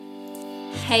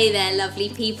Hey there, lovely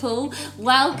people.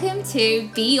 Welcome to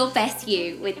Be Your Best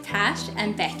You with Tash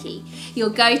and Becky, your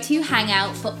go-to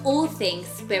hangout for all things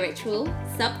spiritual,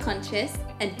 subconscious,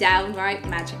 and downright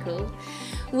magical.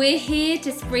 We're here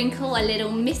to sprinkle a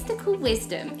little mystical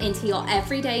wisdom into your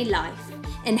everyday life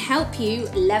and help you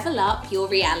level up your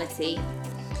reality.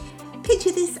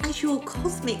 Picture this as your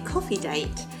cosmic coffee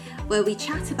date, where we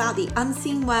chat about the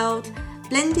unseen world,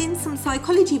 blend in some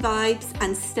psychology vibes,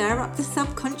 and stir up the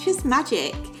subconscious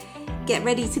magic. Get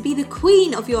ready to be the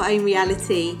queen of your own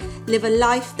reality, live a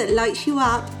life that lights you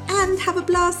up, and have a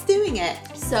blast doing it.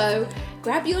 So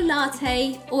grab your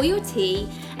latte or your tea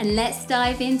and let's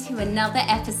dive into another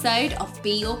episode of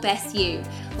Be Your Best You,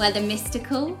 where the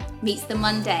mystical meets the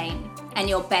mundane and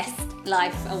your best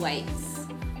life awaits.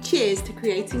 Cheers to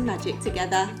creating magic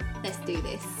together. Let's do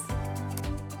this.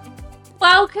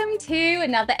 Welcome to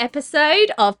another episode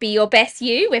of Be Your Best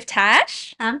You with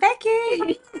Tash. I'm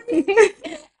Becky.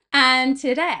 And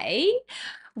today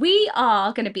we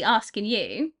are going to be asking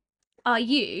you, are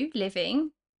you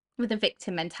living with a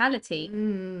victim mentality?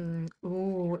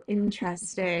 Oh,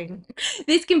 interesting.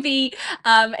 This can be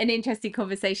an interesting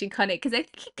conversation, can't it? Because I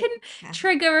think it can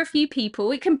trigger a few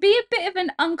people. It can be a bit of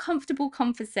an uncomfortable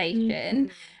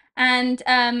conversation. And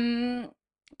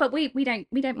but we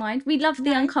don't mind. We love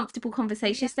the uncomfortable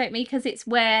conversations, don't we? Because it's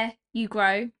where you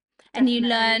grow and you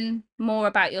learn more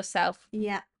about yourself.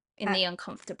 Yeah. In the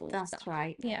uncomfortable That's stuff.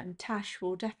 right. Yeah. And Tash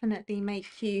will definitely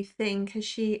make you think, as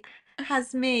she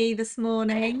has me this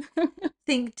morning,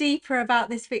 think deeper about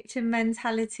this victim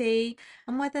mentality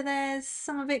and whether there's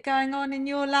some of it going on in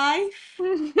your life.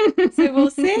 So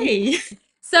we'll see.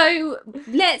 So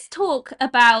let's talk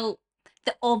about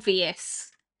the obvious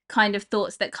kind of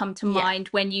thoughts that come to mind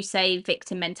when you say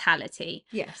victim mentality.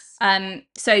 Yes.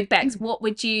 So Bex, what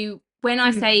would you, when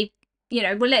I say,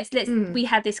 well, let's we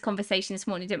had this conversation this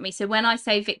morning, didn't we? So when I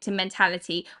say victim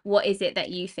mentality, what is it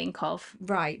that you think of?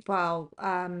 Right. Well,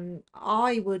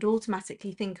 I would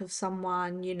automatically think of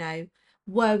someone,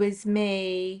 woe is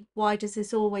me. Why does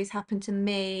this always happen to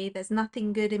me? There's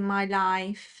nothing good in my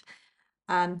life.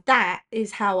 That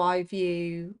is how I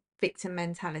view victim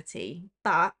mentality.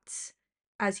 But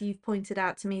as you've pointed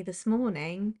out to me this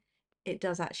morning, it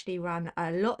does actually run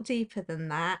a lot deeper than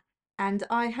that. And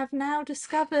I have now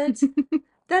discovered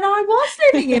that I was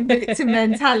living in victim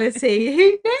mentality.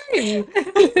 Who knew? And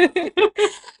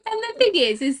the thing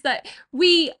is that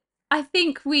I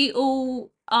think we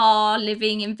all are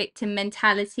living in victim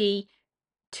mentality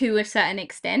to a certain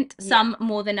extent, some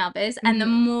more than others. And the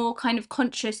more kind of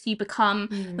conscious you become,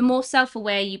 the more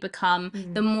self-aware you become,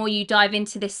 the more you dive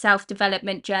into this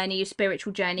self-development journey, your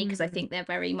spiritual journey, because I think they're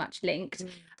very much linked.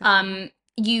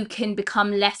 You can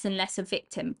become less and less a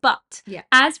victim. But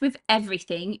as with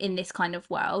everything in this kind of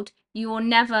world, you're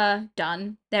never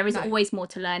done. There is always more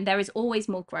to learn. There is always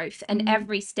more growth. And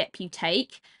every step you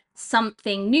take,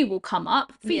 something new will come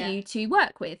up for you to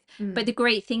work with. But the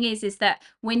great thing is that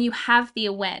when you have the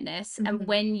awareness and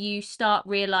when you start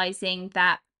realizing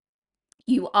that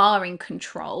you are in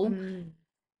control,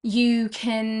 you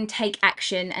can take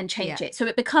action and change it. So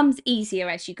it becomes easier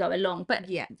as you go along. But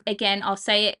again, I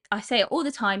say it all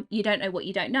the time, you don't know what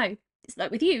you don't know. It's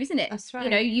like with you, isn't it? That's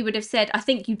right. You would have said, I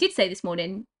think you did say this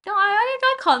morning, no,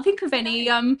 I can't think of any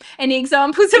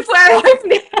examples of where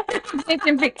I've lived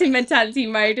in victim mentality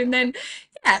mode. And then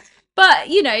but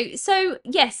so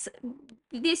yes,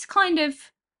 this kind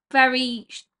of very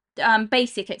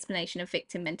basic explanation of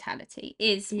victim mentality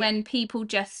is when people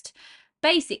just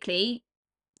basically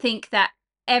think that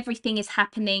everything is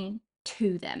happening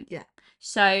to them.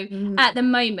 So at the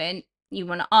moment, you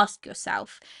want to ask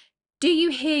yourself, do you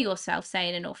hear yourself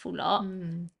saying an awful lot?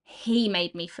 He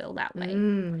made me feel that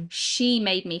way. She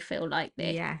made me feel like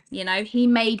this. He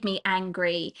made me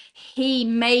angry. He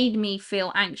made me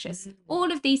feel anxious.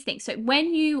 All of these things. So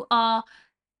when you are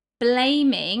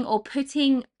blaming or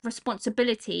putting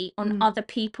responsibility on other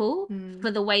people for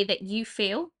the way that you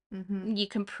feel, you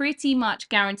can pretty much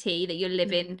guarantee that you're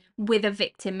living with a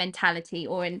victim mentality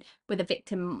or with a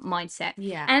victim mindset.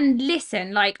 And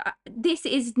listen, like, this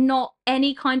is not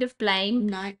any kind of blame.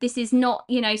 This is not,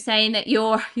 saying that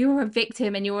you're a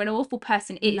victim and you're an awful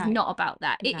person. It is not about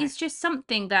that. It is just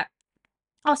something that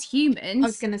us humans, I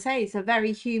was going to say, it's a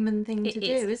very human thing to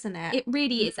do, isn't it? It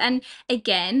really is. And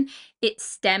again, it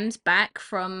stems back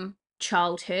from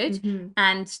childhood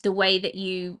and the way that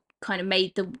you kind of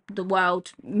made the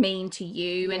world mean to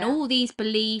you and all these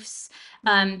beliefs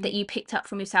that you picked up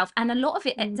from yourself. And a lot of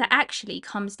it actually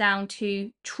comes down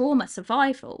to trauma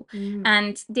survival.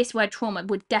 And this word trauma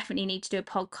would definitely need to do a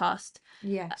podcast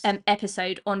Yes.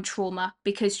 episode on trauma,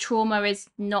 because trauma is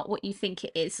not what you think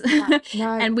it is. No.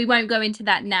 And we won't go into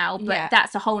that now, but Yeah.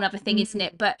 that's a whole other thing, isn't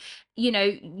it? But you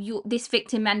know, this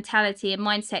victim mentality and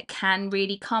mindset can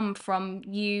really come from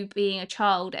you being a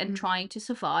child and trying to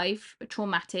survive a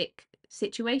traumatic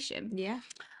situation. Yeah.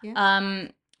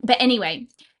 But anyway,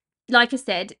 like I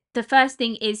said, the first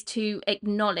thing is to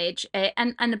acknowledge it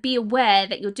and be aware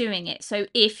that you're doing it. So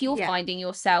if you're finding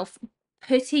yourself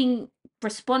putting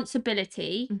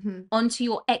responsibility onto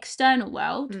your external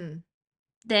world,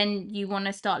 then you want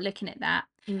to start looking at that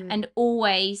and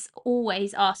always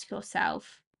ask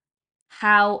yourself,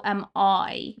 how am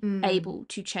I able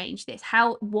to change this?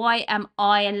 Why am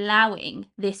I allowing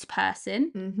this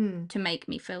person to make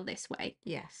me feel this way?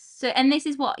 Yes. So, and this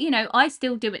is what, you know, I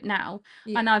still do it now.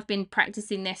 And I've been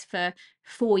practicing this for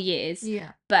 4 years.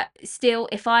 Yeah. But still,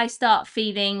 if I start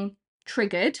feeling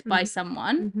triggered by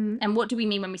someone, and what do we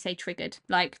mean when we say triggered?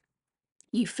 Like,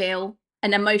 you feel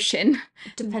an emotion.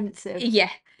 Defensive.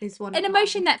 Yeah. Is one An of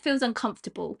emotion mine. that feels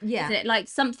uncomfortable. Yeah. Isn't it? Like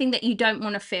something that you don't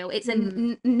want to feel. It's a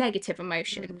negative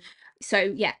emotion. So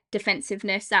yeah,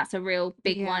 defensiveness, that's a real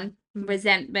big one.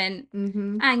 Resentment,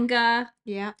 anger,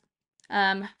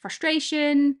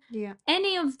 frustration,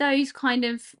 any of those kind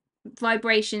of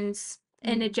vibrations,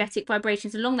 energetic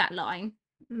vibrations along that line,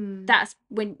 that's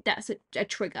a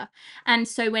trigger. And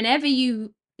so whenever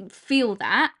you feel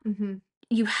that,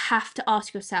 you have to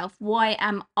ask yourself, why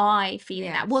am I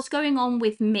feeling that? What's going on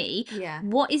with me?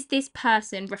 What is this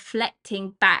person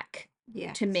reflecting back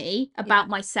to me about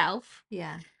myself?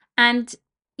 And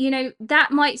you know,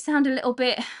 that might sound a little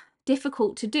bit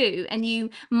difficult to do, and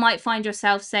you might find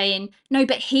yourself saying, no,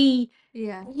 but he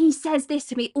says this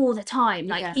to me all the time,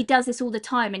 like he does this all the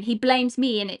time, and he blames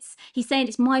me, and he's saying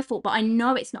it's my fault, but I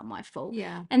know it's not my fault.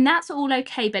 And that's all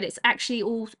okay, but it's actually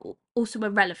also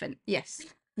irrelevant. Yes.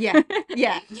 Yeah.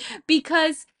 Yeah.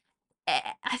 Because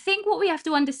I think what we have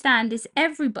to understand is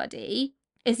everybody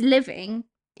is living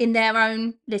in their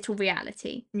own little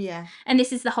reality. Yeah. And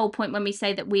this is the whole point when we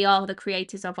say that we are the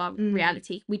creators of our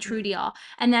reality. We truly are.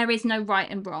 And there is no right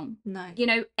and wrong. No. You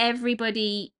know,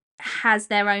 everybody has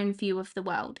their own view of the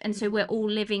world. And so we're all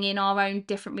living in our own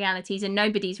different realities, and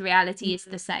nobody's reality is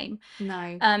the same.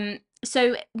 No.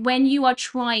 So when you are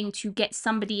trying to get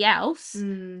somebody else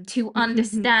to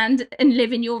understand and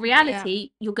live in your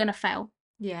reality, you're going to fail.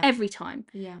 Every time.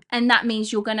 And that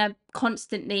means you're going to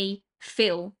constantly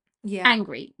feel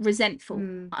angry,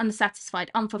 resentful,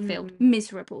 unsatisfied, unfulfilled,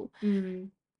 miserable.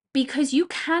 Because you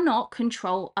cannot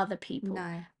control other people.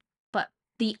 No. But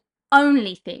the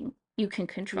only thing you can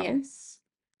control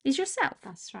is yourself.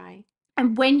 That's right.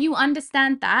 And when you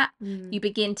understand that, you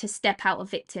begin to step out of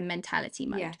victim mentality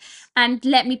mode. Yes. And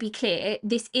let me be clear,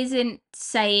 this isn't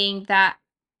saying that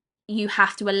you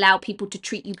have to allow people to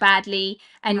treat you badly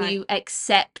and you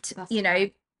accept, you know,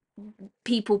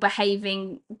 people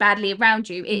behaving badly around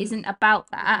you. It isn't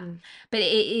about that, but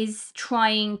it is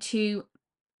trying to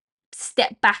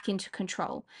step back into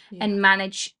control and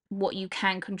manage what you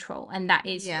can control, and that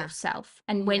is yourself.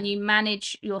 And when you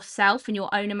manage yourself and your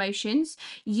own emotions,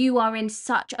 you are in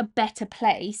such a better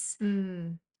place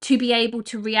to be able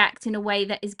to react in a way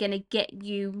that is going to get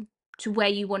you to where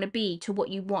you want to be, to what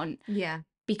you want.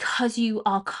 Because you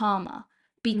are calmer,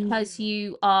 because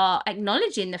you are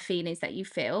acknowledging the feelings that you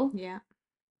feel,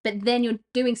 but then you're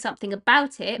doing something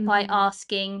about it by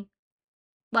asking,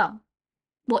 well,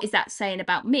 what is that saying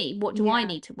about me? What do I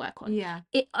need to work on?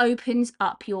 It opens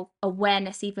up your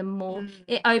awareness even more.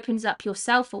 It opens up your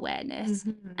self-awareness,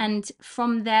 and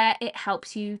from there it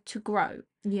helps you to grow.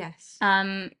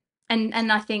 And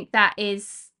I think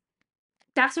that's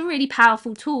a really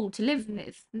powerful tool to live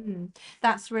with.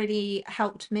 That's really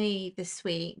helped me this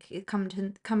week,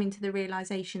 coming to the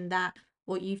realization that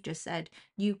what you've just said,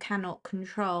 you cannot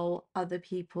control other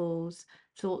people's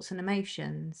thoughts and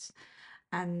emotions.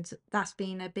 And that's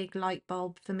been a big light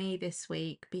bulb for me this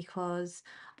week, because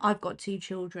I've got 2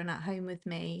 children at home with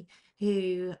me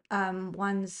who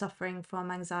one's suffering from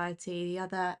anxiety, the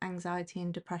other anxiety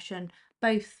and depression,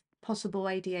 both possible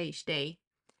ADHD.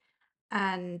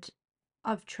 And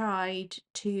I've tried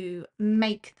to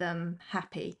make them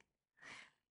happy.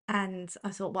 And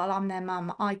I thought, well, I'm their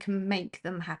mum, I can make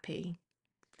them happy.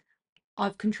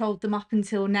 I've controlled them up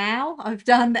until now. I've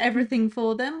done everything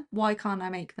for them. Why can't I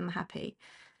make them happy?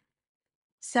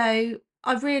 So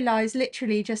I've realised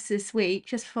literally just this week,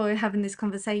 just before having this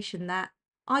conversation, that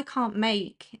I can't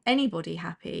make anybody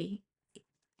happy.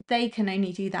 They can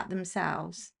only do that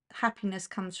themselves. Happiness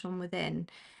comes from within.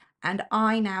 And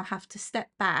I now have to step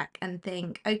back and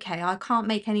think, okay, I can't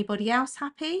make anybody else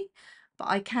happy, but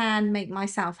I can make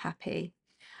myself happy.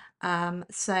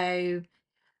 So,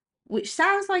 which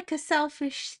sounds like a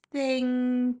selfish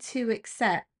thing to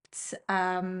accept.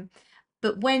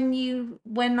 But with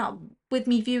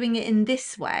me viewing it in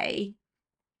this way,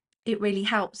 it really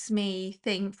helps me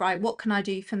think, right, what can I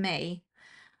do for me?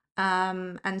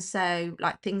 And so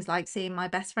like things like seeing my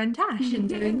best friend Tash and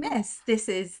doing this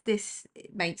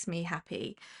makes me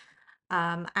happy.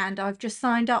 And I've just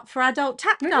signed up for adult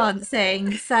tap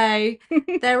dancing, so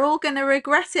they're all going to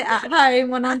regret it at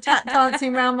home when I'm tap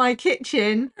dancing around my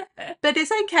kitchen, but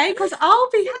it's okay because I'll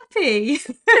be happy.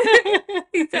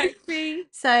 Exactly.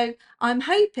 So I'm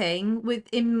hoping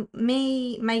in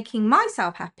me making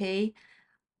myself happy,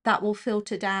 that will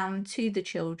filter down to the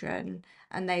children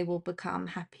and they will become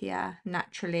happier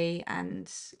naturally.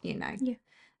 And Yeah.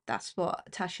 that's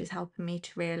what Tash is helping me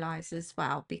to realize as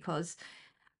well, because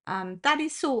that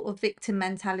is sort of victim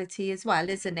mentality as well,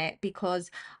 isn't it?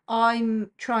 Because I'm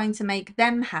trying to make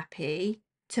them happy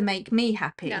to make me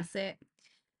happy. That's it.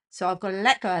 So I've got to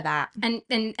let go of that. And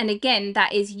again,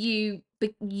 that is you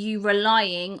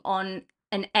relying on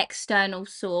an external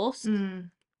source,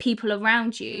 people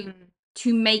around you,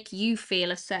 to make you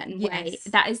feel a certain way.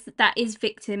 Yes. That is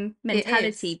victim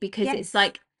mentality, is. because it's Yes.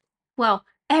 like, well,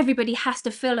 everybody has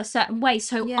to feel a certain way,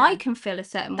 so Yeah. I can feel a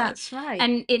certain way. That's right.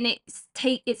 And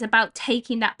it's about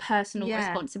taking that personal Yeah.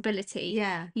 responsibility.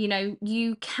 Yeah.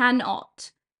 You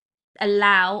cannot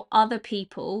allow other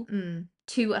people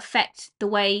to affect the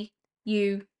way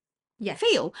you Yes.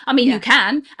 feel. I mean, you Yes.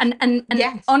 can, and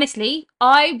Yes. honestly,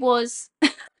 I was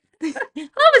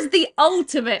the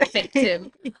ultimate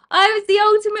victim. I was the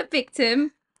ultimate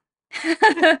victim.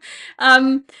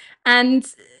 um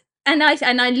and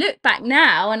I look back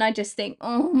now and I just think,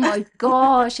 oh my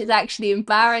gosh, it's actually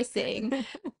embarrassing.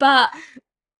 But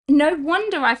no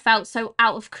wonder I felt so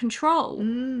out of control.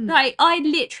 Like, I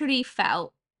literally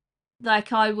felt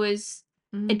like I was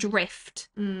adrift.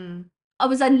 I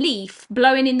was a leaf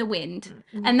blowing in the wind,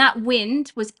 and that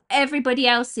wind was everybody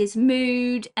else's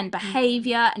mood and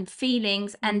behavior and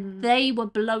feelings, and they were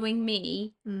blowing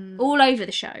me all over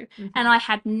the show, and I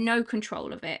had no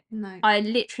control of it. No.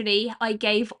 I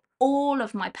gave all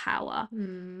of my power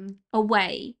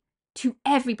away to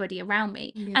everybody around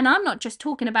me. Yeah. And I'm not just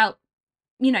talking about,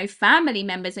 family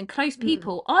members and close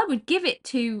people. I would give it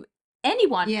to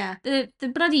anyone. Yeah. The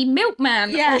bloody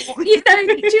milkman. Yeah. Or, do you know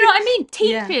what I mean?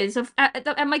 Yeah. Teachers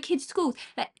at my kids' schools.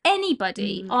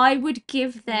 Anybody, I would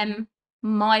give them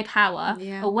my power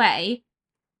away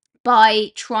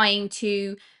by trying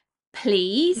to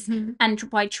please and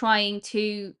by trying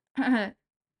to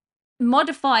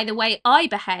modify the way I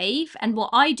behave and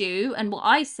what I do and what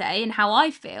I say and how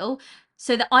I feel,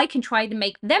 so that I can try to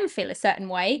make them feel a certain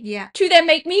way, to then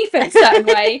make me feel a certain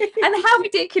way. And how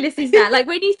ridiculous is that? Like,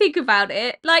 when you think about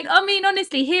it, like, I mean,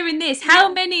 honestly, hearing this,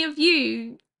 how many of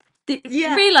you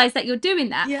realize that you're doing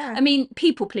that? Yeah. I mean,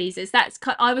 people pleasers,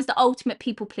 I was the ultimate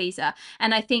people pleaser.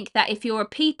 And I think that if you're a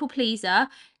people pleaser,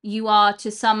 you are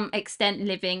to some extent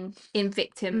living in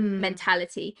victim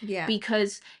mentality,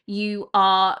 because you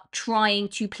are trying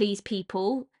to please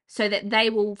people so that they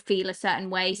will feel a certain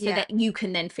way, so that you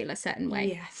can then feel a certain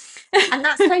way. Yes. And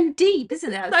that's so deep,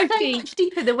 isn't it? So So deep. much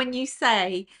deeper than when you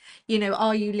say,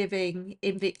 are you living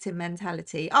in victim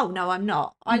mentality? Oh, no, I'm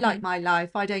not. I like my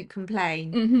life. I don't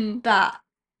complain. But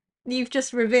you've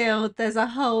just revealed there's a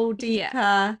whole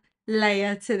deeper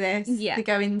layer to this to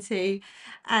go into,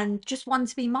 and just one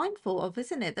to be mindful of,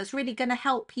 isn't it? That's really going to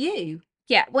help you.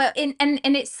 Yeah, well, and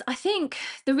it's, I think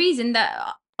the reason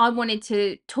that I wanted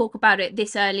to talk about it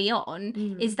this early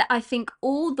on is that I think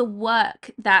all the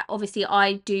work that obviously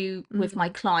I do with my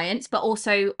clients, but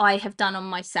also I have done on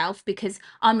myself, because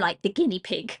I'm like the guinea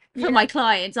pig for my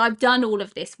clients. I've done all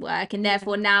of this work, and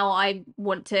therefore now I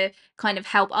want to kind of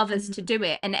help others to do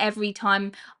it. And every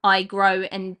time I grow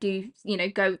and do,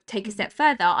 go take a step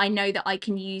further, I know that I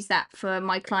can use that for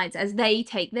my clients as they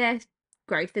take their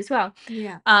growth as well.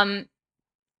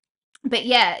 But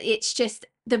yeah, it's just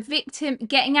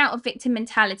getting out of victim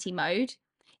mentality mode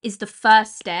is the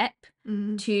first step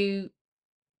to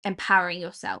empowering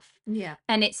yourself.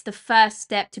 And it's the first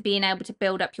step to being able to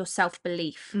build up your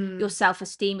self-belief, your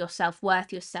self-esteem, your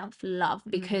self-worth, your self-love.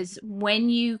 Because when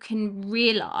you can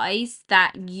realize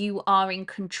that you are in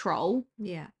control,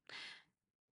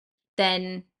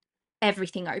 then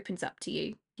everything opens up to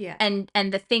you. Yeah. and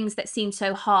the things that seem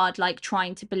so hard, like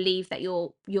trying to believe that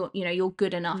you're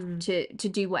good enough Mm. to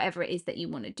do whatever it is that you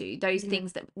want to do, those Yeah.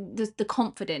 things, that the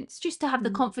confidence, just to have the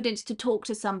Mm. confidence to talk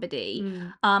to somebody,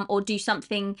 Mm. or do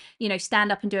something,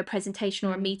 stand up and do a presentation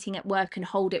or a Mm. meeting at work and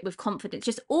hold it with confidence,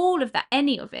 just all of that,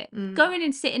 any of it, Mm. going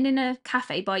and sitting in a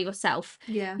cafe by yourself,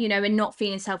 Yeah. and not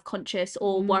feeling self-conscious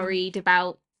or Mm. worried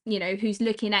about who's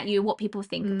looking at you, what people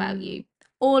think about Mm. you,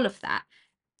 all of that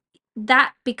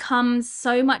becomes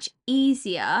so much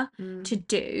easier to Mm.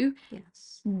 do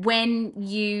Yes. when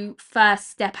you first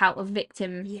step out of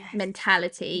victim Yes.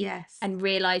 mentality Yes. and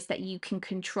realize that you can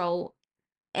control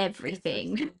everything.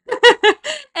 Everything.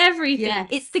 Everything.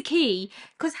 It's the Yes. key.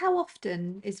 Because how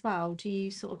often as well do you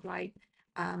sort of like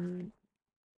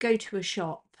go to a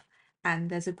shop and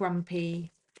there's a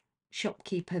grumpy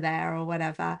shopkeeper there or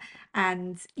whatever,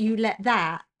 and you let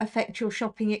that affect your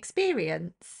shopping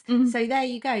experience? So there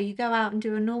you go out and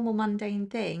do a normal mundane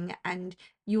thing, and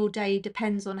your day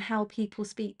depends on how people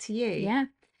speak to you. Yeah.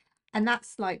 And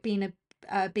that's like been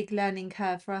a big learning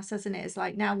curve for us, hasn't it? It's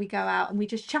like now we go out and we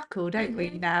just chuckle, don't we?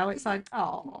 Now it's like,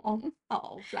 oh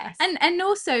bless. And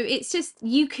also, it's just,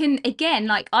 you can, again,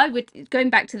 like, I would, going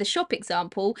back to the shop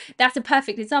example, that's a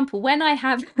perfect example. When I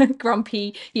have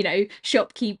grumpy,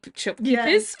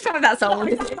 shopkeepers, that's old,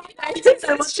 isn't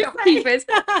it? Shopkeepers,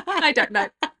 I don't know,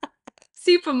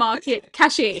 supermarket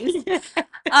cashiers.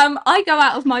 I go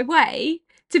out of my way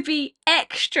to be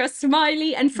extra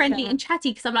smiley and friendly and chatty,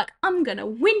 because I'm like, I'm gonna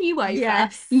win you over.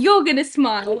 Yes. You're gonna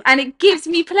smile, and it gives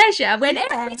me pleasure. When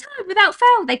every time, without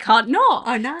fail, they can't not.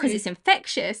 I know. Because it's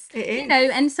infectious. It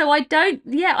is. And so I don't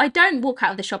walk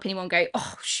out of the shop anymore and go,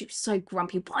 oh, she was so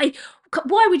grumpy.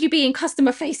 Why would you be in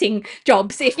customer facing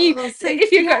jobs if you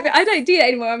I don't do that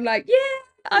anymore. I'm like,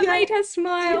 I made her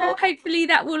smile. Hopefully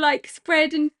that will like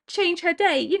spread and change her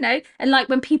day, And like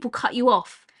when people cut you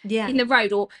off in the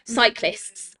road, or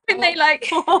cyclists, when they like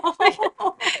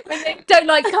when they don't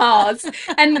like cars.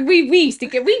 And we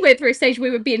went through a stage where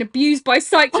we were being abused by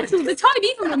cyclists all the time,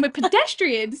 even when we're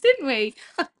pedestrians, didn't we?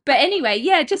 But anyway,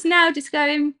 just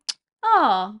going,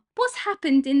 what's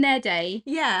happened in their day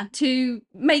to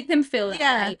make them feel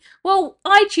that way? Well,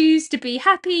 I choose to be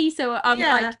happy, so I'm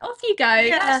like, off you go.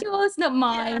 That's yours, not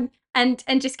mine. And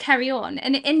just carry on,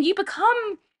 and you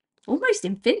become almost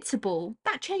invincible.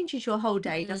 That changes your whole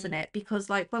day, doesn't it?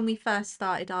 Because like when we first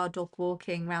started our dog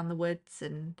walking around the woods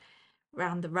and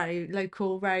round the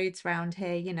local roads around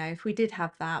here, if we did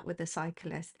have that with a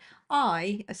cyclist,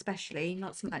 I especially,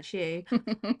 not so much you,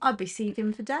 I'd be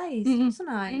seething for days, wasn't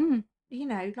I?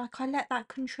 Like I let that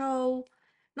control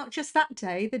not just that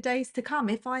day, the days to come.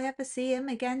 If I ever see him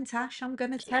again, Tash, I'm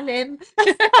gonna tell him.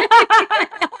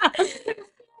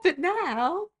 But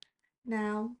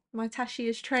now my Tashi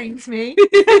has trained me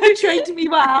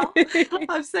well.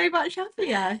 I'm so much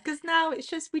happier because now it's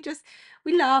just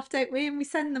we laugh, don't we, and we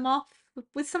send them off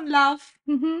with some love.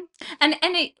 And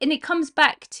it comes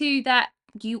back to that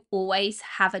you always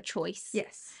have a choice.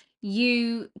 Yes.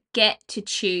 You get to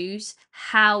choose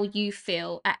how you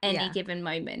feel at any Yeah. given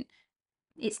moment.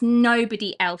 It's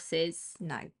nobody else's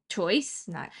choice.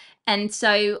 No. And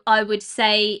so I would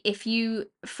say, if you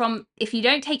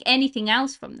don't take anything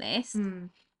else from this,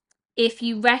 if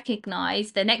you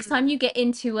recognize the next time you get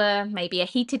into maybe a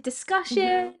heated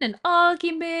discussion, an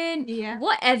argument,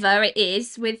 whatever it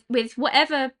is, with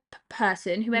whatever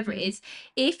person, whoever it is,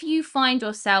 if you find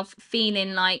yourself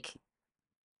feeling like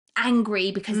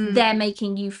angry because they're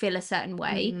making you feel a certain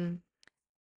way,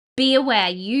 be aware,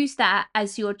 use that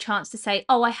as your chance to say,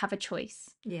 oh, I have a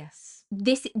choice. Yes.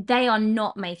 They are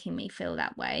not making me feel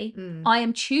that way. I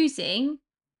am choosing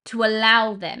to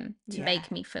allow them to make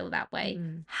me feel that way.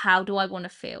 How do I want to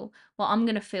feel? Well, I'm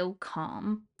going to feel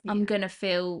calm. I'm going to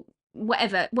feel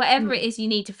whatever it is you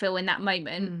need to feel in that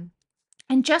moment.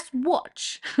 And just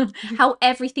watch how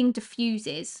everything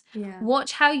diffuses.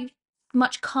 Watch how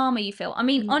much calmer you feel. I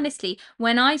mean, honestly,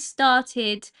 when I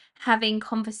started having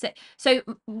so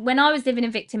when I was living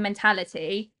in victim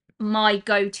mentality, my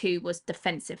go-to was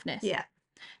defensiveness.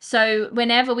 So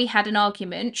whenever we had an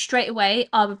argument, straight away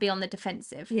I would be on the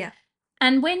defensive.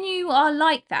 And when you are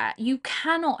like that, you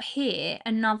cannot hear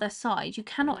another side. You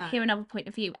cannot hear another point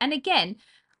of view. And again,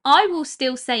 I will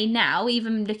still say now,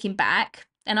 even looking back,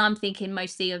 and I'm thinking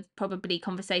mostly of probably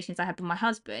conversations I had with my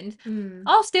husband,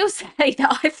 I'll still say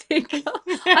that I think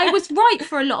I was right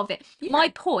for a lot of it. My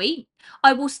point,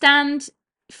 I will stand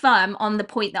firm on the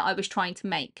point that I was trying to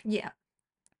make.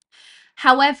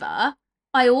 However,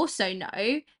 I also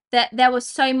know that there was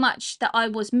so much that I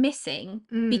was missing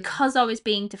because I was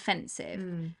being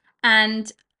defensive.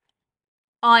 And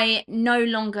I no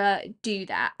longer do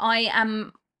that. I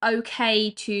am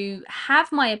okay to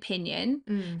have my opinion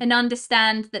Mm. and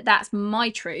understand that that's my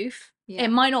truth. Yeah. It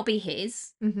might not be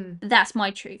his. Mhm. That's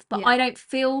my truth. But Yeah. I don't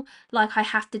feel like I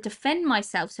have to defend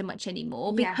myself so much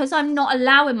anymore because I'm Yes. not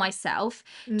allowing myself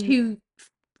Mm. to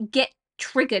get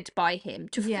triggered by him,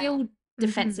 to Yeah. feel Mhm.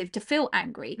 defensive, to feel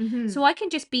angry. Mhm. So I can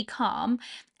just be calm.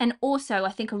 And also, I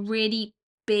think a really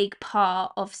big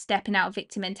part of stepping out of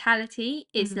victim mentality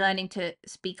is Mm. learning to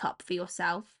speak up for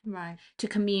yourself, Right. to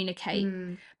communicate.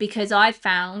 Mm. Because I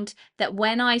found that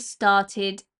when I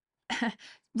started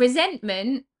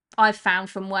resentment, I found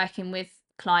from working with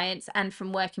clients and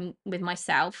from working with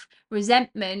myself,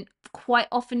 resentment quite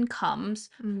often comes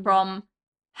Mm. from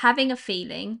having a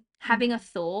feeling, having a Mhm.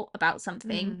 thought about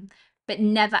something, Mm. but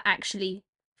never actually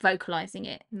vocalizing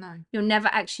it. No. You're never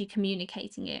actually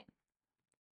communicating it.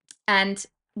 And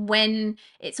when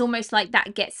it's almost like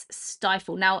that gets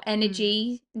stifled. Now,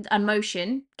 energy,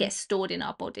 emotion gets stored in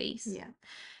our bodies Yeah.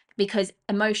 because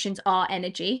emotions are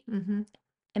energy. Mhm.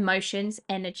 Emotions,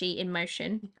 energy,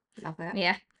 emotion. Love it.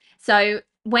 Yeah. So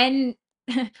when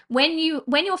when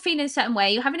you're feeling a certain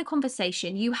way, you're having a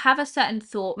conversation, you have a certain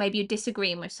thought, maybe you're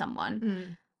disagreeing with someone,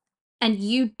 Mm. and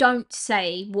you don't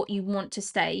say what you want to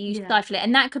say, you Yeah. stifle it.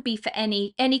 And that could be for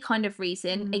any kind of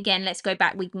reason. Mm.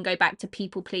 Again, we can go back to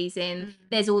people pleasing. Mm.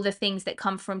 There's all the things that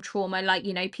come from trauma, like,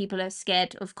 you know, people are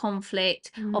scared of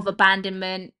conflict, of Mm.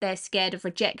 abandonment, they're scared of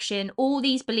rejection. All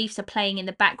these beliefs are playing in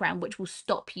the background, which will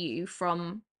stop you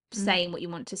from saying what you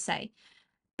want to say.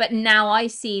 But now I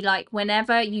see, like,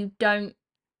 whenever you don't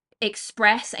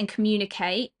express and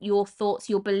communicate your thoughts,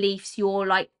 your beliefs, your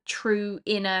like true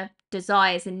inner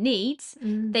desires and needs,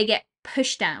 Mm. they get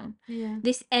pushed down. Yeah.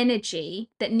 This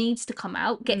energy that needs to come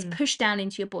out gets Mm. pushed down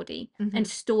into your body and Mhm.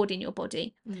 stored in your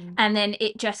body. Mm. And then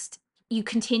you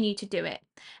continue to do it,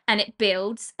 and it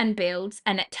builds and builds,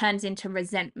 and it turns into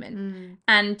resentment. Mm.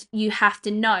 And you have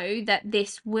to know that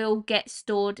this gets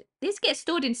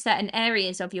stored in certain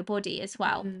areas of your body as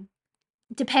well, Mm.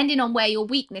 depending on where your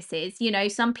weakness is. You know,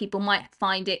 some people might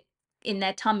find it in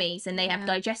their tummies and they have Yeah.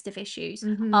 digestive issues.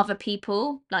 Mhm. Other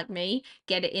people, like me,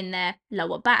 get it in their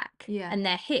lower back Yeah. and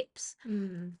their hips.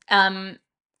 Mm.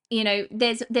 You know,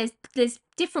 there's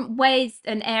different ways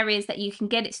and areas that you can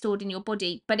get it stored in your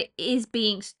body, but it is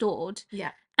being stored.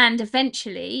 Yeah. And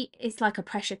eventually it's like a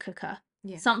pressure cooker.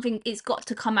 Yeah. Something, it's got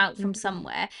to come out from Mhm.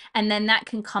 somewhere, and then that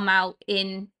can come out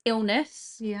in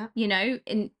illness, Yeah. you know,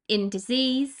 in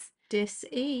disease.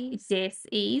 Dis-ease.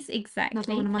 Dis-ease, Another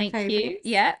exactly. one of my Thank you. favourites.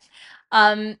 Yeah.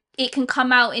 It can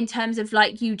come out in terms of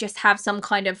like you just have some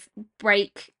kind of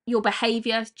break, your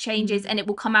behavior changes, and it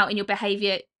will come out in your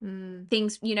behavior. Mm.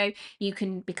 Things, you know, you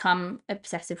can become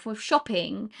obsessive with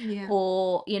shopping, Yeah.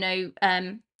 or, you know,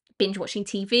 binge watching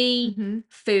TV, Mhm.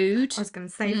 food. I was gonna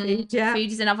say food. Yeah.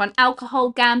 Food is another one. Alcohol,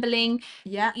 gambling,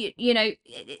 Yeah. you know,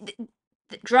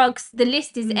 drugs. The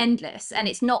list is Mm. endless, and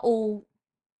it's not all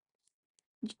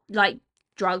like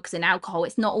drugs and alcohol.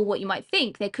 It's not all what you might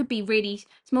think. There could be really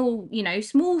small, you know,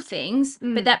 small things, but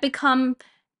Mm. that become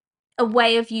a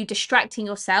way of you distracting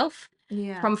yourself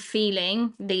Yeah. from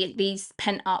feeling these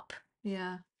pent up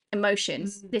Yeah.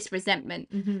 emotions, Mm. this resentment.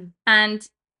 Mhm. And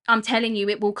I'm telling you,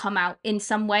 it will come out in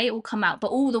some way. It will come out,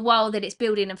 but all the while that it's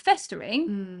building and festering,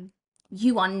 Mm.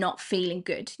 you are not feeling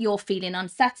good. You're feeling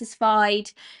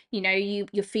unsatisfied. You know,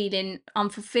 you're feeling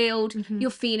unfulfilled. Mhm. You're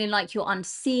feeling like you're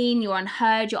unseen, you're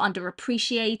unheard, you're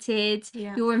underappreciated,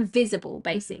 Yeah. you're invisible, Mhm.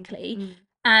 basically. Mm.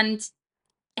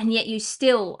 And yet you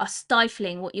still are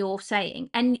stifling what you're saying.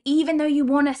 And even though you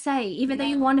want to say, even though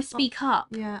Yeah. you want to speak up,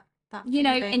 Yeah. That you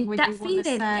know, feeling and when that you wanna feeling,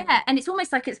 say. yeah, and it's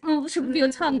almost like it's should be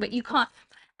your tongue, but you can't.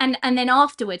 And then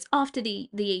afterwards, after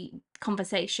the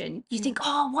conversation, you think,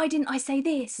 oh, why didn't I say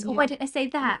this, or why Yeah. didn't I say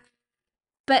that?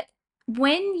 But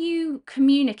when you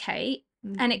communicate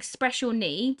and Mm. express your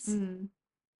needs, Mm.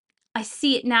 I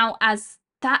see it now as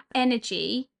that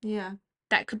energy Yeah.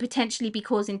 that could potentially be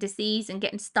causing disease and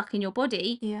getting stuck in your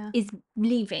body Yeah. is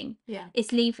leaving. Yeah.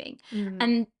 It's leaving.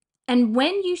 Mm. And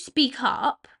when you speak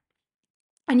up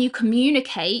and you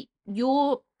communicate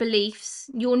your beliefs,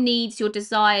 your needs, your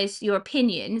desires, your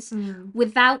opinions Mm.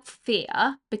 without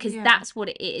fear, because Yeah. that's what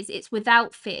it is, it's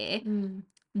without fear, Mm.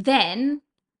 then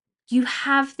you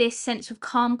have this sense of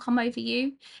calm come over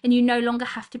you, and you no longer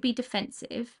have to be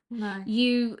defensive. No.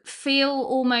 You feel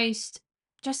almost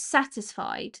just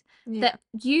satisfied Yeah. that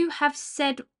you have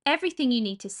said everything you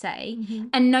need to say, Mhm.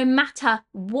 and no matter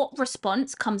what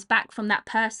response comes back from that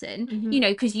person, Mhm. you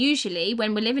know, because usually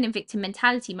when we're living in victim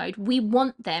mentality mode, we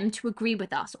want them to agree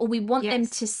with us, or we want them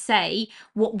Yes. to say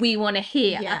what we want to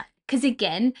hear. Yeah. Because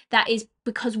again, that is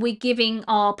because we're giving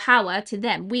our power to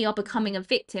them. We are becoming a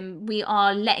victim. We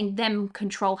are letting them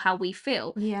control how we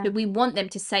feel. Yeah. So we want them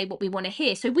to say what we want to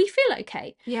hear, so we feel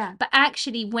okay. Yeah. But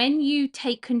actually, when you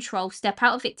take control, step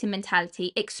out of victim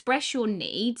mentality, express your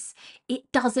needs,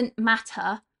 it doesn't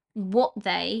matter what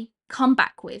they come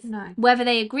back with. No. Whether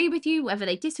they agree with you, whether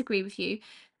they disagree with you,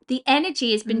 the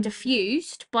energy has been Mm.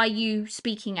 diffused by you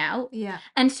speaking out. Yeah.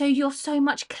 And so you're so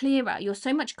much clearer, you're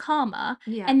so much calmer.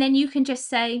 Yeah. And then you can just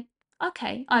say,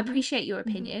 okay, I Mhm. appreciate your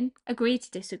opinion, agree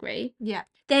to disagree. Yeah.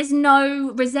 There's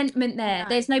no resentment there. No.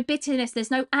 There's no bitterness.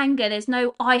 There's no anger. There's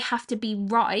no, I have to be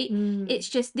right. Mm. It's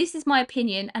just, this is my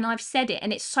opinion and I've said it.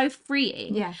 And it's so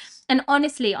freeing. Yes. And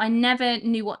honestly, I never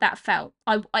knew what that felt.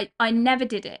 I never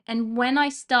did it. And when I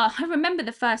remember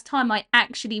the first time I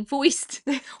actually voiced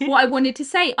what I wanted to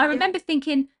say. I Yeah. remember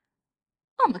thinking,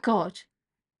 oh my God,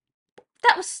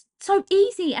 that was so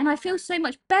easy. And I feel so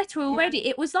much better already.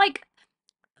 It was like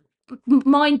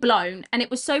mind blown, and it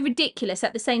was so ridiculous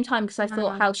at the same time, because I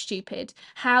thought, Wow. how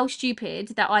stupid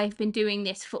that I've been doing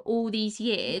this for all these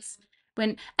years.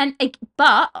 But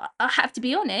I have to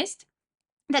be honest,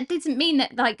 that doesn't mean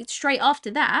that, like, straight after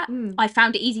that Mm. I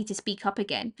found it easy to speak up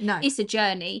again. No. It's a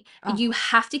journey. Oh. You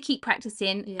have to keep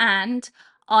practicing. Yeah. And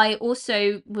I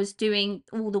also was doing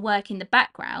all the work in the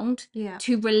background Yeah.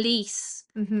 to release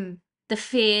Mm-hmm. the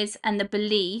fears and the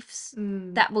beliefs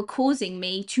Mm. that were causing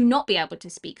me to not be able to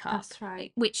speak up. That's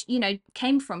right. Which, you know,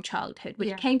 came from childhood, which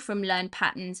Yeah. came from learned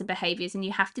patterns and behaviors. And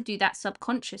you have to do that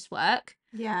subconscious work,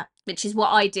 Yeah. which is what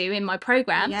I do in my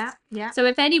programs. Yeah. Yeah. So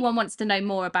if anyone wants to know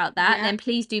more about that, Yeah. then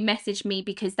please do message me,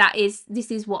 because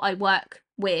this is what I work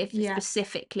with Yeah.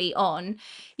 specifically on,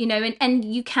 you know, and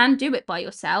you can do it by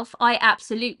yourself. I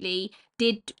absolutely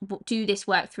did do this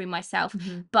work through myself,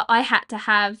 Mm-hmm. but I had to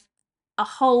have a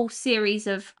whole series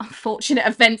of unfortunate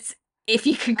events, if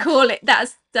you can call it.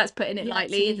 That's putting it You had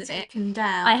to lightly, be isn't it? taken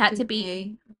down, I had to didn't be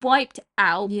you? wiped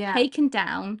out, Yeah. taken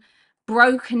down,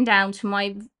 broken down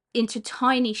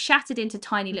shattered into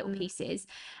tiny little Mm. pieces,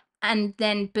 and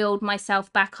then build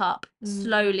myself back up Mm.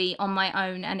 slowly on my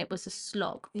own. And it was a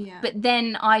slog. Yeah. But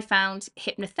then I found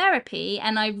hypnotherapy,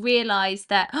 and I realized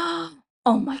that,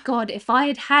 oh my God, if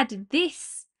I had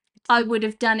this, I would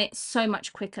have done it so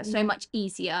much quicker, so Yeah. much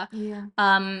easier. Yeah.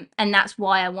 And that's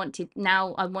why I want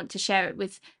to share it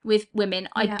with women.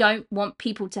 I Yeah. don't want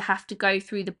people to have to go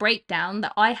through the breakdown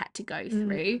that I had to go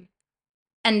through, Mm.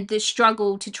 and the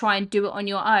struggle to try and do it on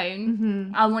your own.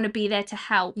 Mm-hmm. I want to be there to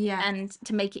help, Yes. and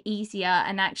to make it easier,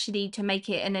 and actually to make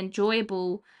it an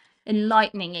enjoyable,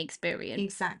 enlightening experience.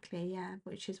 Exactly. Yeah.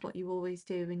 Which is what you always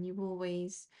do, and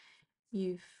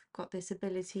you've got this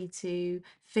ability to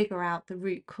figure out the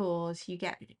root cause. You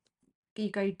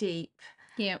go deep,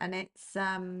 Yeah. and it's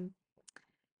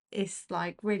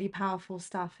like really powerful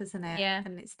stuff, isn't it? Yeah.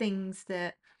 And it's things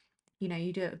that, you know,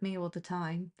 you do it with me all the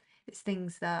time. It's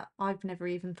things that I've never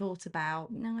even thought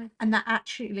about, No, and that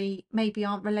actually maybe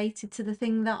aren't related to the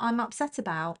thing that I'm upset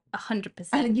about. 100%.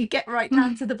 And you get right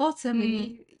down to the bottom, and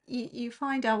Mm. you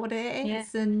find out what it Yeah.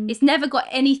 is, and It's never got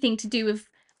anything to do with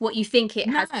what you think it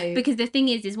has, no. because the thing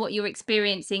is what you're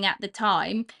experiencing at the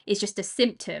time is just a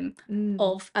symptom Mm.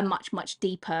 of a much, much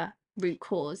deeper root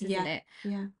cause, isn't Yeah. it?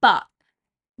 Yeah. But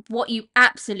what you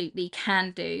absolutely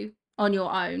can do on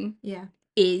your own Yeah.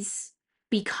 is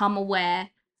become aware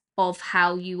of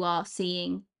how you are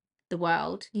seeing the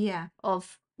world, Yeah.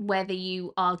 of whether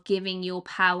you are giving your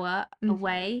power Mhm.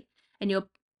 away and your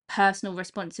personal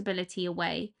responsibility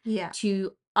away Yeah.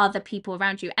 to other people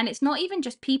around you. And it's not even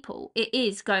just people. It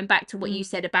is going back to what you Mm.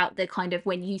 said about the kind of,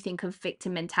 when you think of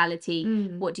victim mentality,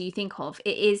 Mm. what do you think of?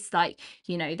 It is like,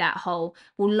 you know, that whole,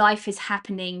 well, life is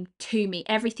happening to me.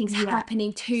 Everything's Yeah.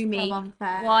 happening to So me.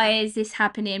 unfair. Why is this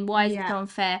happening? Why is it Yeah. so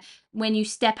unfair? When you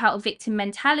step out of victim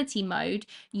mentality mode,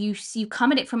 you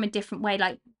come at it from a different way.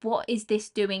 Like, what is this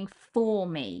doing for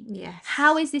me? Yes.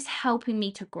 How is this helping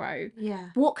me to grow?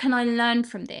 Yeah. What can I learn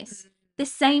from this? The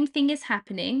same thing is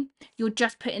happening. You're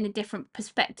just putting a different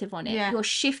perspective on it. Yeah. You're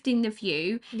shifting the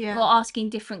view. Yeah. You're asking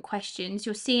different questions.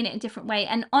 You're seeing it a different way.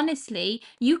 And honestly,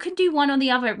 you can do one or the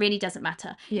other. It really doesn't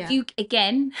matter. Yeah. You,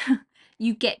 again,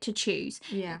 you get to choose.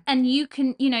 Yeah. And you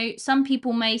can, you know, some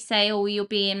people may say, oh, you're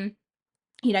being,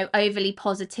 you know, overly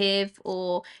positive,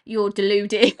 or you're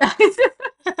deluded.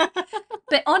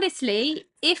 But honestly,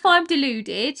 if I'm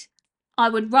deluded, I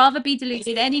would rather be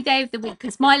deluded any day of the week,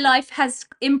 because my life has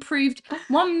improved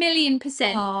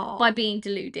 1,000,000% by Oh. being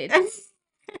deluded.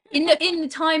 In the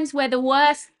times where the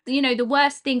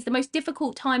worst things, the most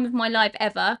difficult time of my life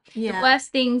ever, the Yeah.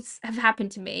 worst things have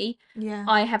happened to me, Yeah.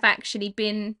 I have actually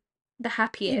been the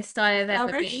happiest I have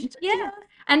ever been. Flourished. Yeah. Yeah.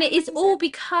 And it is all Amazing.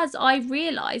 because I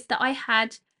realized that I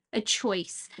had a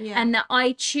choice, Yeah. and that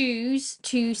I choose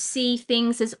to see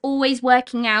things as always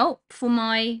working out for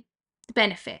my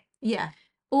benefit, Yeah.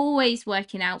 always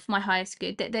working out for my highest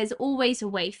good, that there's always a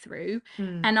way through,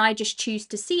 Mm. and I just choose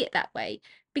to see it that way,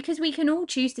 because we can all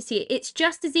choose to see it. It's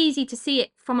just as easy to see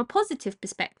it from a positive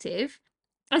perspective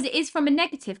as it is from a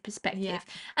negative perspective. Yeah.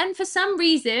 And for some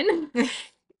reason,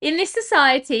 in this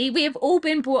society, we have all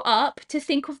been brought up to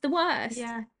think of the worst.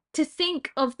 Yeah. To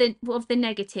think of the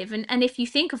negative, and if you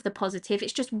think of the positive,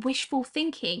 it's just wishful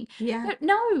thinking. Yeah.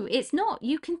 No, it's not.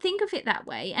 You can think of it that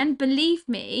way, and believe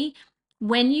me,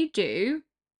 when you do,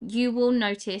 you will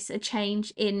notice a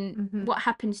change in Mhm. what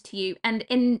happens to you, and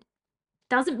in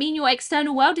doesn't mean your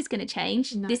external world is going to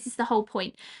change. No. This is the whole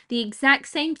point. The exact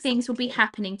same things will be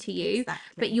happening to you, but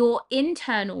Exactly. your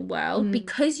internal world, Mm.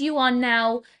 because you are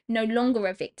now no longer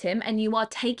a victim and you are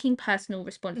taking personal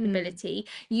responsibility,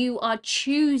 you are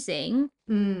choosing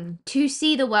Mm. to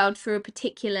see the world through a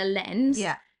particular lens.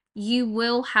 Yeah. You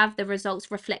will have the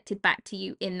results reflected back to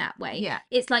you in that way. Yeah.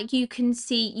 It's like you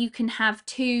can have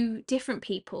two different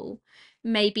people,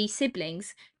 maybe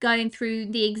siblings, going through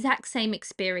the exact same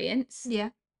experience, Yeah.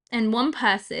 and one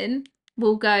person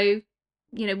will go,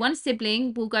 one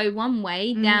sibling will go one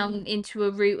way down into a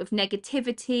route of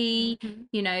negativity,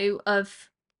 Mhm.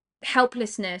 of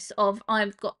helplessness, of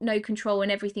I've got no control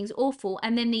and everything's awful,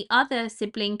 and then the other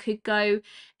sibling could go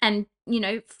and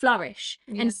flourish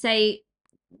Yeah. and say,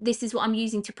 this is what I'm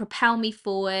using to propel me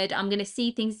forward, I'm going to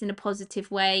see things in a positive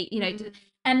way, Mm.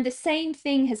 and the same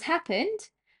thing has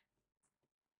happened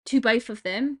to both of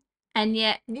them, and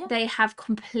yet Yeah. they have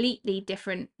completely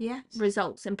different Yes.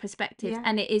 results and perspectives, Yeah.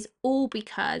 and it is all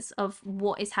because of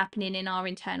what is happening in our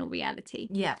internal reality.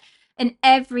 Yeah. And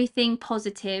everything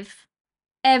positive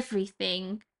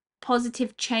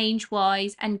change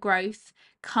wise and growth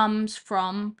comes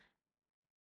from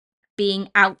being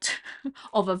out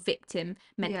of a victim Yeah.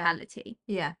 mentality.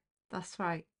 Yeah. That's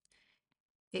right.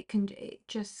 It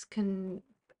just can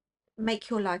make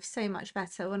your life so much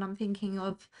better. When I'm thinking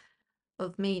of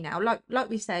me now, like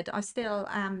we said, I still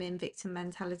am in victim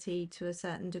mentality to a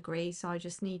certain degree, so I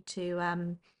just need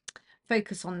to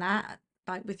focus on that,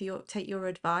 like with take your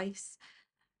advice.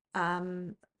 But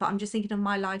I'm just thinking of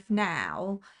my life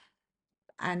now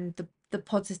and the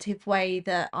positive way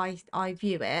that I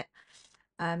view it.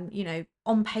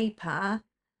 On paper,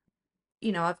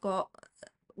 I've got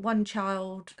one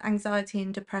child, anxiety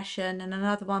and depression, and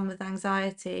another one with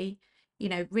anxiety.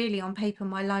 Really on paper,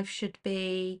 my life should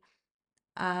be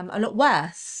a lot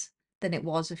worse than it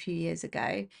was a few years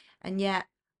ago. And yet,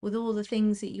 with all the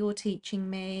things that you're teaching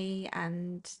me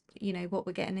and, what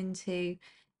we're getting into,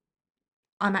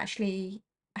 I'm actually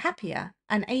happier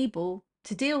and able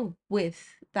to deal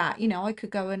with that. I could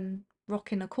go and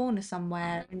rock in a corner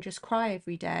somewhere and just cry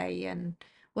every day, and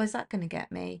where's that going to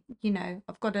get me?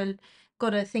 I've got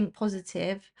to think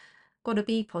positive, got to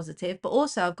be positive, but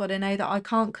also I've got to know that I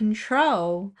can't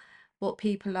control what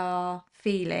people are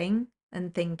feeling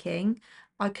and thinking.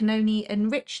 I can only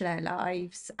enrich their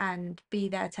lives and be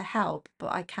there to help,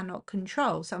 but I cannot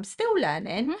control. So I'm still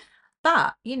learning.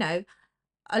 But,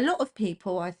 a lot of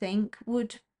people, I think,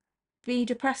 would be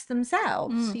depressed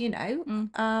themselves,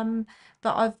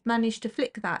 but I've managed to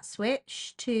flick that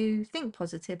switch to think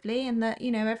positively, and that,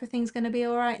 everything's going to be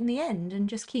all right in the end, and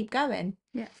just keep going.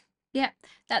 Yeah,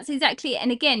 that's exactly it.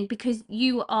 And again, because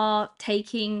you are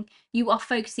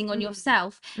focusing on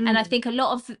yourself. And I think for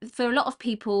a lot of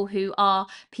people who are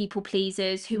people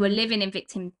pleasers, who are living in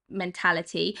victim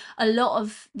mentality, a lot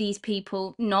of these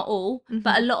people, not all,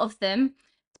 but a lot of them,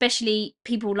 especially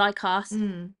people like us,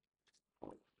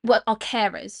 are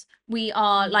carers. We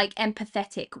are like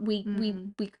empathetic. We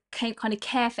kind of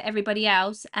care for everybody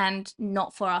else and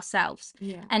not for ourselves.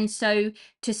 Yeah. And so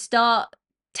to start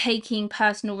taking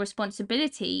personal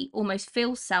responsibility almost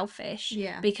feels selfish.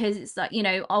 Yeah. Because it's like,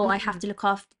 I have to look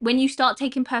after. When you start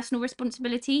taking personal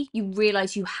responsibility, you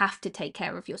realize you have to take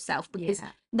care of yourself, because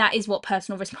that is what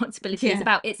personal responsibility is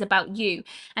about. It's about you.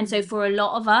 And so for a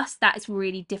lot of us, that is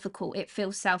really difficult. It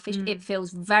feels selfish. It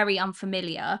feels very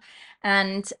unfamiliar,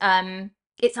 and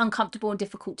it's uncomfortable and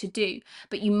difficult to do.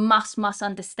 But you must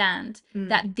understand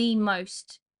that the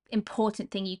most important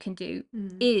thing you can do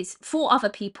is for other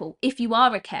people, if you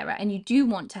are a carer and you do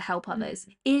want to help others,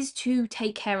 is to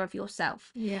take care of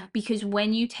yourself. Yeah. Because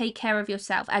when you take care of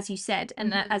yourself, as you said,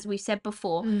 and as we said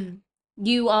before,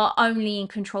 you are only in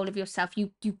control of yourself.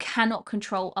 You cannot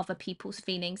control other people's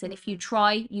feelings, and if you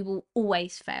try, you will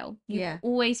always fail. You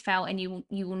always fail, and you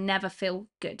will never feel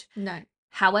good. No.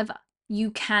 However,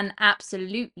 you can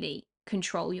absolutely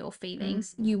control your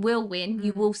feelings. You will win.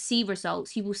 You will see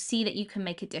results. You will see that you can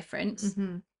make a difference.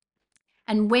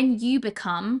 And when you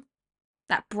become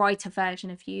that brighter version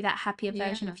of you, that happier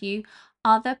version Yeah. of you,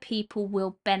 other people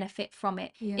will benefit from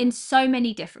it Yeah. in so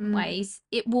many different Mm. ways.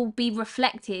 It will be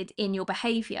reflected in your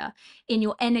behavior, in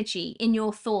your energy, in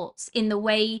your thoughts, in the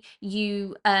way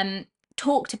you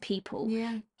talk to people,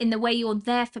 Yeah. in the way you're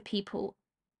there for people.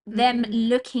 Them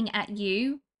looking at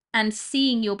you and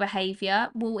seeing your behavior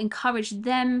will encourage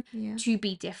them Yeah. to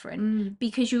be different,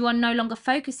 because you are no longer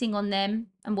focusing on them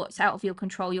and what's out of your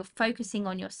control. You're focusing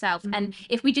on yourself. And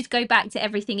if we just go back to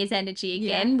everything is energy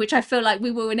again, which I feel like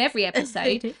we will in every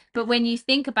episode, but when you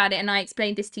think about it, and I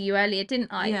explained this to you earlier,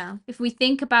 didn't I? Yeah. If we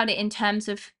think about it in terms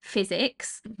of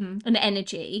physics and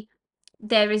energy,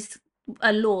 there is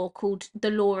a law called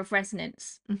the law of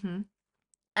resonance.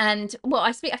 And well,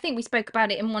 I think we spoke about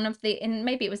it in one of the, in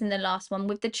maybe it was in the last one,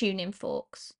 with the tuning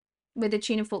forks. With the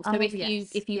tuning fork. So Oh, if yes.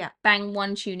 you Yeah. bang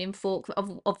one tuning fork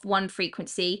of one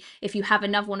frequency, if you have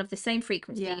another one of the same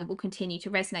frequency, Yeah. it will continue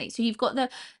to resonate. So you've got the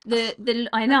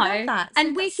I I know. love that. So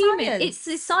And we're that's human. It's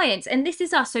science. science, and this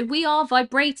is us. So we are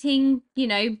vibrating,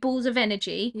 balls of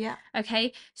energy. Yeah.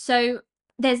 Okay. So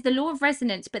there's the law of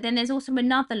resonance, but then there's also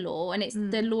another law, and it's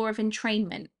the law of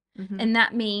entrainment. And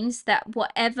that means that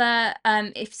whatever,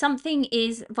 if something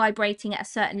is vibrating at a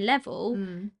certain level,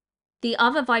 the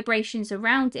other vibrations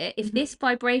around it, if this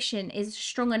vibration is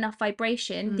strong enough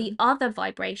vibration, the other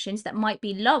vibrations that might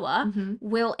be lower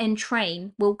will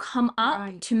entrain, will come up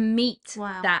Right. to meet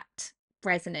Wow. that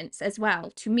resonance as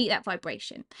well, to meet that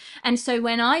vibration. And so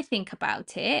when I think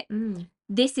about it,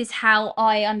 this is how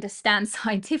I understand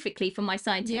scientifically, from my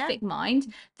scientific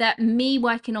mind, that me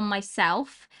working on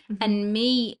myself and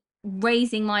me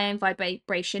raising my own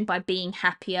vibration by being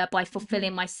happier, by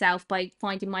fulfilling myself, by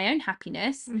finding my own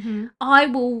happiness, I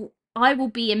will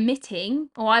be emitting,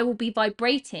 or I will be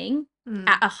vibrating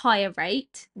at a higher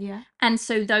rate. Yeah. And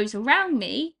so those around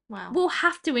me Wow. will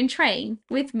have to entrain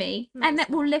with me, and that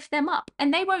will lift them up,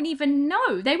 and they won't even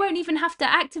know. They won't even have to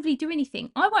actively do anything.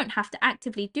 I won't have to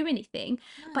actively do anything,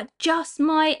 but just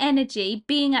my energy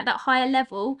being at that higher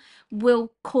level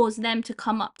will cause them to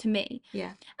come up to me.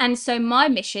 Yeah. And so my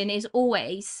mission is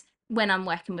always, when I'm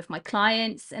working with my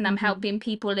clients and I'm helping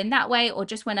people in that way, or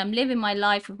just when I'm living my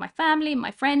life with my family and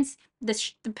my friends, the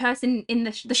person in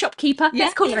the shopkeeper,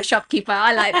 let's call her a shopkeeper,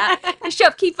 I like that. The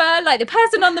shopkeeper, like the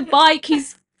person on the bike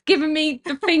who's giving me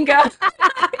the finger.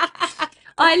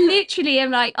 I literally am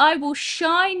like, I will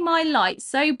shine my light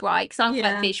so bright, because I'm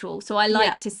quite visual, so I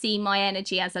like to see my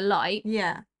energy as a light.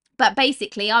 Yeah. But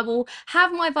basically, I will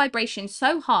have my vibration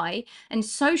so high and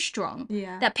so strong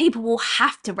that people will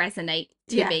have to resonate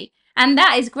to me. And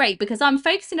that is great, because I'm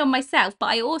focusing on myself, but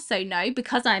I also know,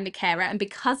 because I'm a carer and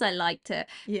because I like to,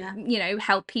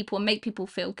 help people and make people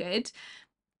feel good,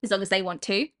 as long as they want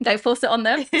to, don't force it on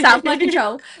them, it's out of my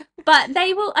control. But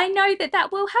they will, I know that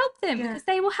that will help them, because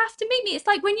they will have to meet me. It's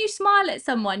like when you smile at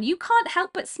someone, you can't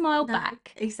help but smile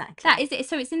back. Exactly. That is it.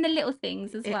 So it's in the little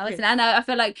things as well, It isn't it? I know, I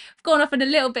feel like I've gone off on a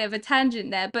little bit of a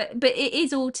tangent there, but it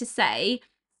is all to say,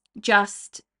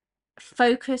 just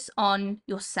focus on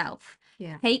yourself.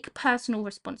 Yeah. Take personal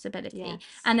responsibility. Yes.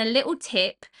 And a little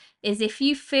tip is, if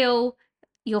you feel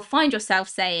you'll find yourself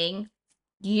saying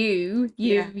you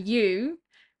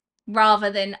rather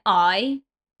than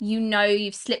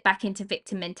you've slipped back into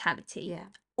victim mentality. Yeah.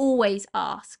 Always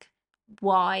ask,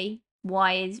 why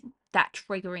is that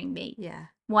triggering me? Yeah.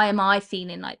 Why am I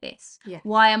feeling like this? Yeah.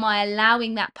 Why am I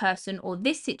allowing that person or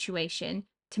this situation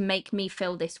to make me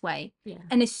feel this way? Yeah.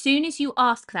 And as soon as you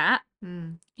ask that,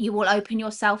 you will open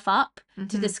yourself up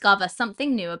to discover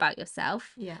something new about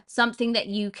yourself, something that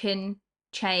you can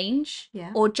change,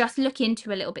 or just look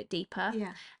into a little bit deeper.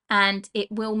 And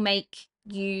it will make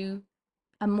you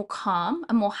a more calm,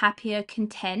 a more happier,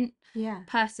 content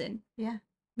person. Yeah.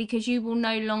 Because you will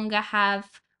no longer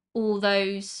have all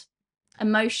those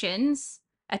emotions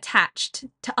attached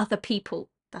to other people.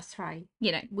 That's right.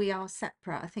 We are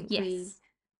separate. I think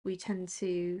we tend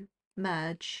to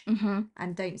merge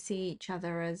and don't see each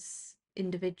other as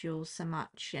individuals so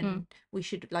much. And we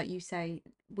should, like you say,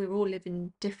 we're all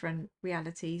living different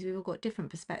realities. We've all got different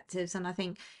perspectives. And I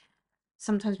think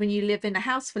sometimes when you live in a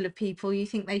house full of people, you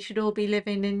think they should all be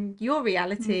living in your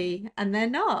reality, and they're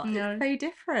not. No. It's so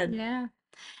different. Yeah.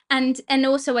 And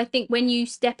also, I think when you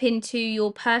step into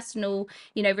your personal,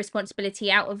 responsibility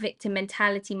out of victim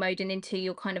mentality mode and into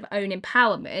your kind of own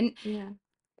empowerment,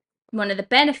 one of the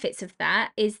benefits of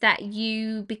that is that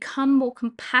you become more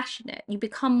compassionate, you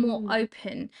become more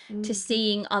open to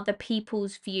seeing other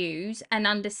people's views and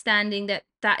understanding that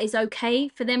that is okay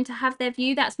for them to have their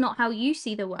view. That's not how you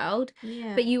see the world,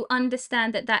 but you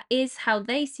understand that that is how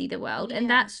they see the world, and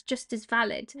that's just as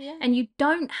valid. And you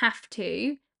don't have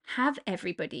to have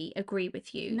everybody agree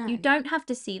with you. No. You don't have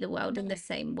to see the world in No. the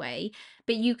same way,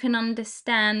 but you can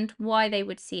understand why they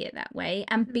would see it that way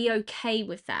and be okay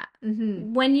with that.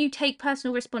 Mm-hmm. When you take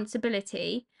personal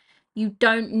responsibility, you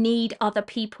don't need other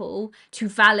people to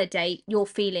validate your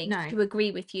feelings, No. to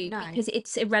agree with you, No. because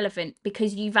it's irrelevant,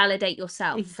 because you validate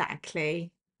yourself.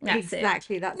 Exactly. That's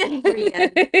Exactly. it. That's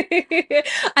brilliant.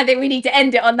 I think we need to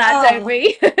end it on that, don't Oh,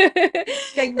 we?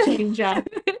 game changer.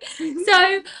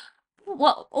 So,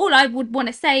 what all I would want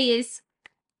to say is,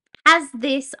 has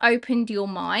this opened your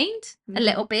mind a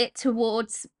little bit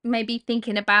towards maybe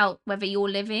thinking about whether you're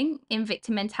living in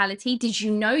victim mentality? Did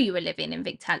you know you were living in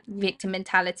victim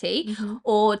mentality, Mm-hmm.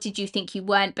 or did you think you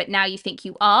weren't, but now you think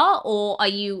you are? Or are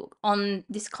you on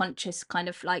this conscious kind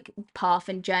of like path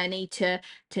and journey to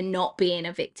not being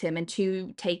a victim and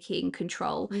to taking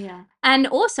control? Yeah. And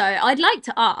also, I'd like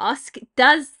to ask,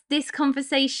 does this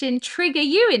conversation trigger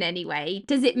you in any way?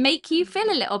 Does it make you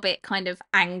feel a little bit kind of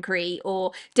angry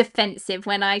or defensive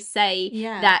when I say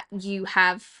Yeah. that you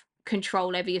have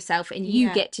control over yourself and you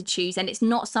Yeah. get to choose, and it's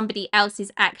not somebody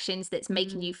else's actions that's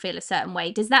making you feel a certain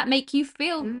way? Does that make you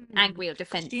feel angry or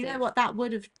defensive? Do you know what that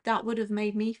would have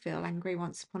made me feel angry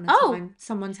once upon a Oh. time?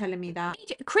 Someone telling me that.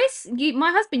 Chris,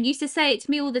 my husband used to say it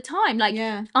to me all the time, like,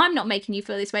 Yeah. I'm not making you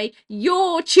feel this way,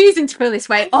 you're choosing to feel this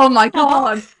way. Oh my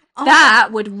God. Oh,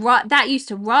 That used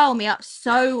to rile me up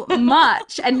so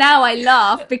much, and now I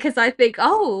laugh because I think,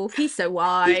 oh, he's so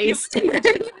wise. He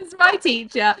was my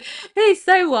teacher. He's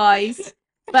so wise.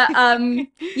 But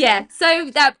yeah, so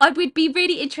that I would be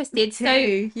really interested. So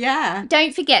yeah.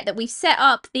 don't forget that we've set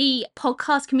up the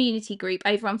podcast community group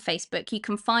over on Facebook. You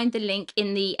can find the link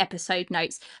in the episode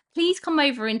notes. Please come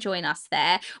over and join us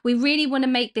there. We really want to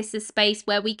make this a space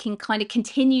where we can kind of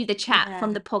continue the chat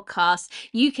from the podcast.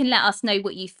 You can let us know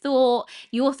what you thought,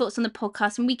 your thoughts on the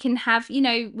podcast, and we can have,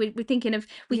 we're thinking of,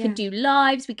 we could do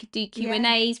lives, we could do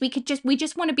Q&As, we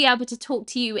just want to be able to talk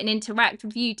to you and interact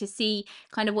with you to see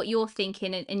kind of what you're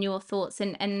thinking and your thoughts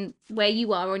and where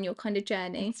you are on your kind of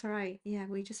journey. That's right. Yeah,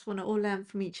 we just want to all learn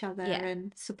from each other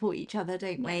and support each other,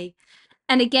 don't we?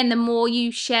 And again, the more you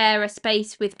share a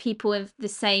space with people of the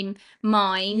same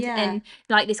mind and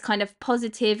like this kind of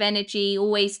positive energy,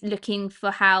 always looking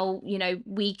for how,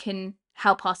 we can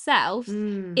help ourselves,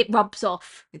 it rubs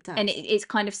off. It does. And it's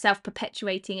kind of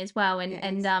self-perpetuating as well.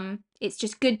 And it's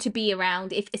just good to be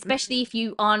around, especially if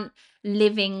you aren't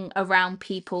living around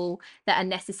people that are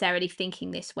necessarily thinking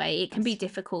this way. It can be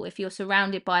difficult if you're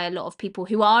surrounded by a lot of people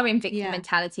who are in victim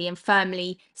mentality and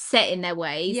firmly set in their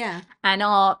ways, and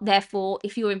are therefore,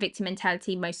 if you're in victim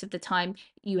mentality, most of the time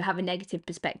you have a negative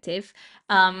perspective.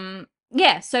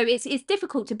 So it's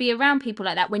difficult to be around people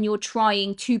like that when you're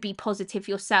trying to be positive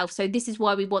yourself. So this is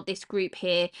why we want this group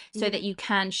here, so that you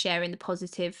can share in the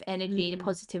positive energy, the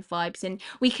positive vibes, and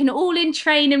we can all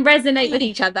entrain and resonate with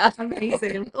each other.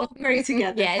 Amazing. All grow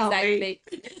together. Yeah, exactly.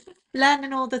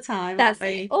 Learning all the time. That's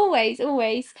it. Always.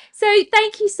 So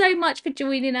thank you so much for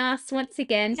joining us once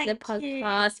again for the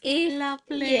podcast.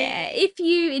 Lovely. Yeah, if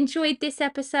you enjoyed this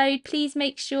episode, please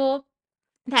make sure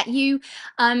that you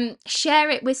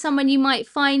share it with someone you might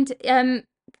find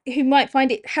who might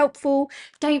find it helpful.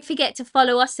 Don't forget to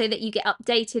follow us so that you get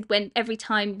updated every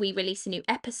time we release a new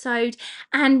episode.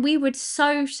 And we would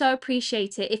so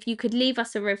appreciate it if you could leave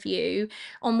us a review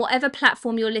on whatever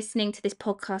platform you're listening to this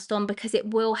podcast on, because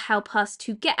it will help us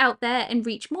to get out there and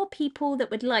reach more people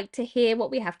that would like to hear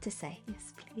what we have to say.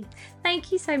 Yes, please.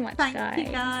 Thank you so much, Thank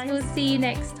you, guys. We'll see you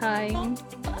next time.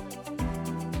 Bye.